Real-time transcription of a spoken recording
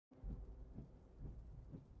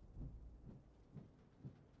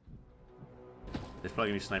There's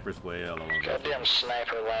probably gonna be snipers way all along. Goddamn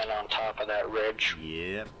sniper land on top of that ridge.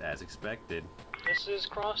 Yep, as expected. This is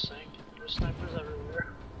crossing. There's snipers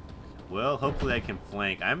everywhere. Well, hopefully I can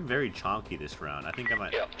flank. I'm very chonky this round. I think I'm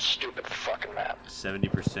at stupid fucking map.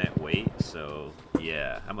 70% weight, so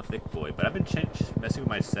yeah, I'm a thick boy. But I've been messing with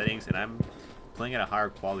my settings, and I'm playing at a higher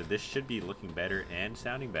quality. This should be looking better and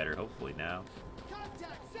sounding better, hopefully now.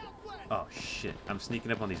 Oh shit, I'm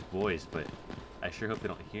sneaking up on these boys, but I sure hope they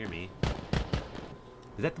don't hear me.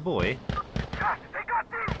 Is that the boy?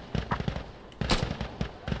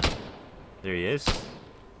 There he is.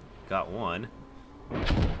 Got one.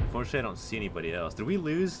 Unfortunately, I don't see anybody else. Did we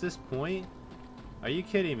lose this point? Are you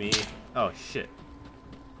kidding me? Oh shit.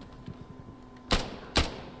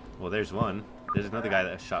 Well, there's one. There's another guy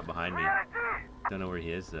that shot behind me. Don't know where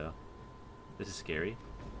he is though. This is scary.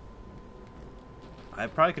 I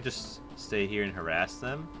probably could just stay here and harass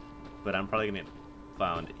them, but I'm probably gonna get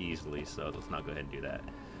found easily, so let's not go ahead and do that.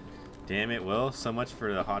 Damn it, well, so much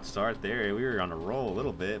for the hot start there. We were on a roll a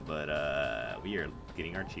little bit, but we are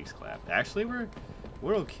getting our cheeks clapped. Actually, we're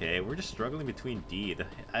okay. We're just struggling between D.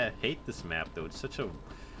 I hate this map though. It's such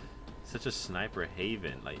a sniper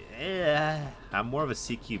haven. Like, I'm more of a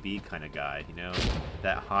CQB kind of guy, you know,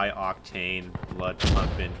 that high octane, blood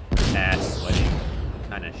pumping, ass sweating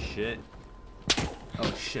kind of shit.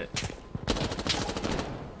 Oh shit.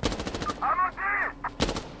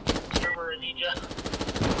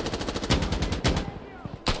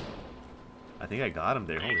 I think I got him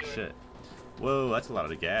there. Holy shit. Whoa, that's a lot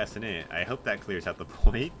of gas, isn't it? I hope that clears out the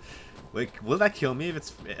point. Like, will that kill me if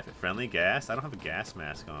it's friendly gas? I don't have a gas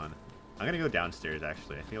mask on. I'm gonna go downstairs,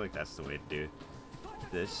 actually. I feel like that's the way to do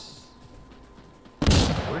this.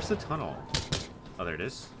 Where's the tunnel? Oh, there it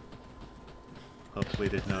is. Hopefully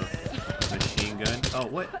there's no machine gun. Oh,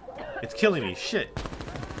 what? It's killing me. Shit.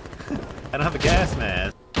 I don't have a gas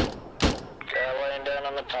mask. Guy laying down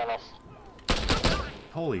on the tunnel.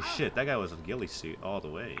 Holy shit, that guy was a ghillie suit all the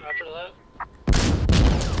way. After that.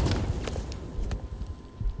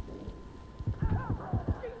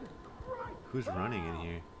 Who's running in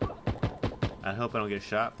here? I hope I don't get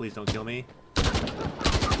shot. Please don't kill me.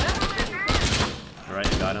 Alright,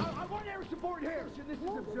 I got him.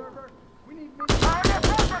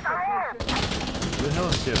 Who the hell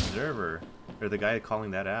is the observer? Or the guy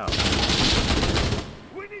calling that out?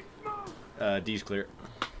 D's clear.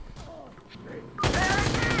 Is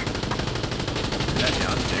that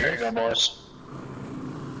downstairs? There you go, boys.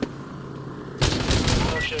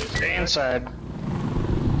 Stay inside.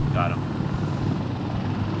 Got him.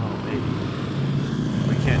 Oh, baby.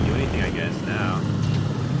 We can't do anything, I guess, now.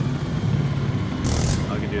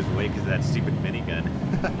 All I can do is wait because of that stupid minigun.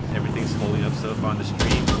 Everything's holding up so far on the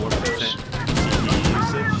stream. 4% CPU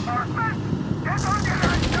usage.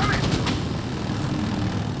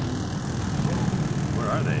 Where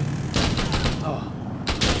are they? Oh.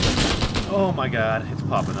 Oh my god, it's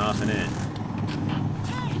popping off in it.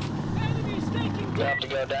 You have to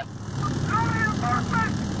go down.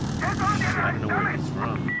 I don't know where it's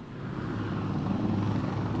from.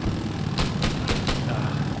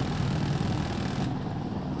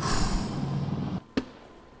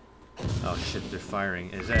 Oh shit, they're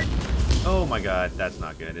firing. Is that... Oh my god, that's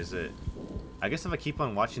not good, is it? I guess if I keep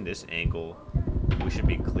on watching this angle, we should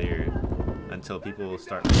be clear until people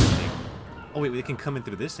start listening. Oh wait, they can come in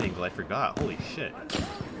through this angle, I forgot. Holy shit.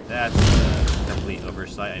 That's a complete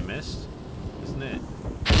oversight I missed, isn't it?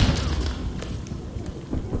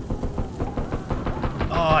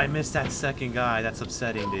 Oh, I missed that second guy. That's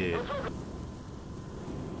upsetting, dude.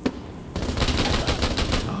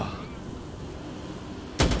 Oh.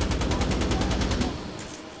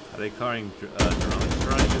 Are they carrying drones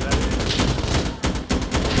trying to do that?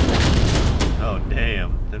 Oh,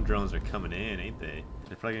 damn. Them drones are coming in, ain't they?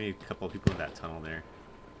 There's probably gonna be a couple of people in that tunnel there.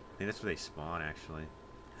 I think that's where they spawn, actually.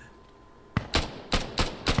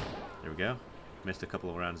 There we go. Missed a couple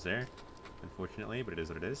of rounds there, unfortunately, but it is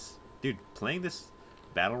what it is. Dude, playing this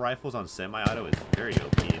battle rifles on semi-auto is very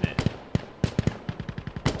OP, isn't it?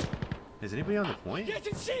 Is anybody on the point?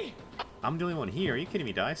 I'm the only one here. Are you kidding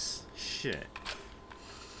me, Dice? Shit.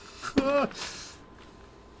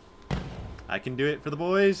 I can do it for the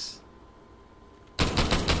boys.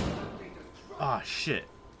 Ah, shit.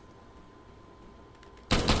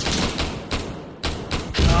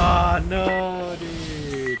 Ah, no,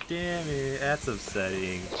 dude. Damn it. That's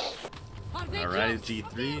upsetting. Alright,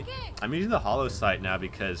 G3. I'm using the hollow sight now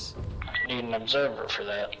because... Need an observer for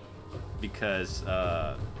that. Because,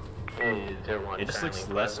 it just looks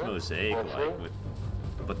less mosaic-like,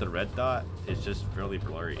 but the red dot is just really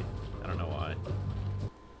blurry. I don't know why.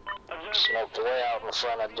 Smoked way out in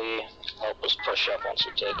front of D. Help us push up once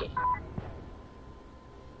we take it.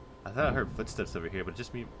 thought I heard footsteps over here, but it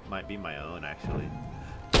just might be my own, actually.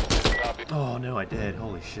 Copy. Oh, no, I did.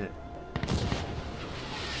 Holy shit.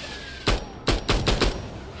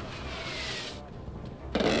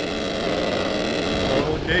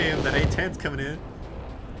 Oh, damn, that A10's coming in.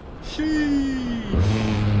 Sheesh.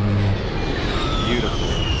 Beautiful.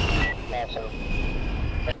 Awesome.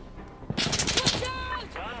 Watch out!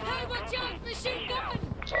 Hey, watch out! Machine gun!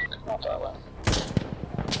 Fuck, not that way.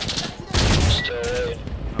 Still wait.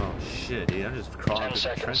 Oh, shit, dude. I'm just crawling 10 through the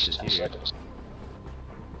seconds. trenches 10 here. seconds.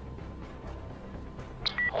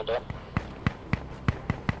 Hold up.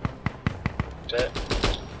 Set.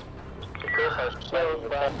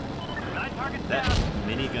 That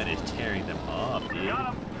minigun is tearing them up, dude.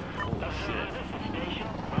 Holy shit.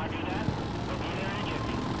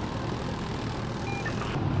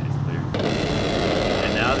 It's clear.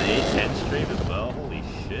 And now the A10 stream as well. Holy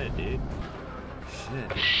shit, dude.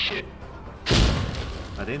 Shit. Shit.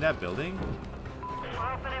 Are they in that building?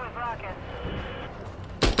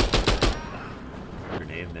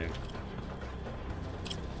 Grenade in there.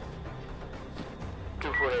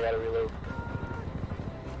 240, I gotta reload.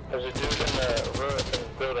 There's a dude in the roof in the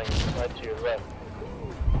building right to your left.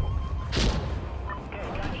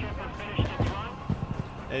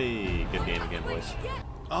 Hey, good game again, boys.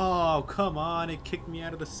 Oh, come on. It kicked me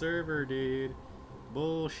out of the server, dude.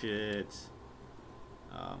 Bullshit.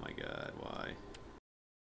 Oh my god, why?